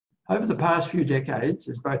Over the past few decades,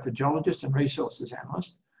 as both a geologist and resources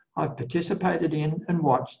analyst, I've participated in and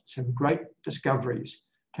watched some great discoveries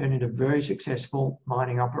turn into very successful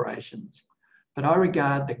mining operations. But I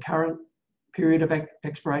regard the current period of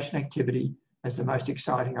exploration activity as the most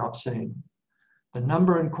exciting I've seen. The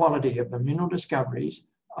number and quality of the mineral discoveries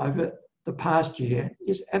over the past year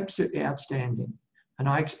is absolutely outstanding, and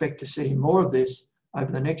I expect to see more of this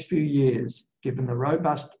over the next few years, given the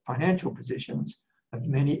robust financial positions of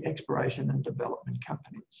many exploration and development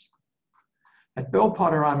companies. At Bell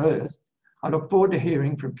Potter Unearthed, I look forward to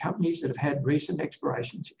hearing from companies that have had recent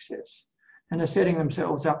exploration success and are setting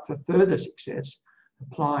themselves up for further success,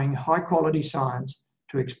 applying high-quality science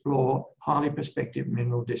to explore highly prospective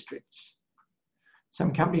mineral districts.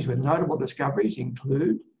 Some companies with notable discoveries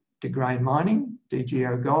include DGO Mining,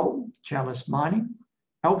 DGO Gold, Chalice Mining,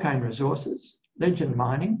 Alkane Resources, Legend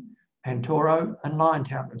Mining, Pantoro and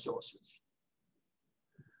Liontown Resources.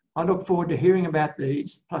 I look forward to hearing about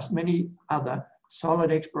these, plus many other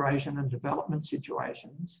solid exploration and development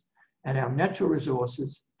situations at our Natural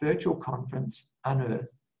Resources virtual conference, Unearthed.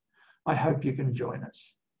 I hope you can join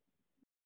us.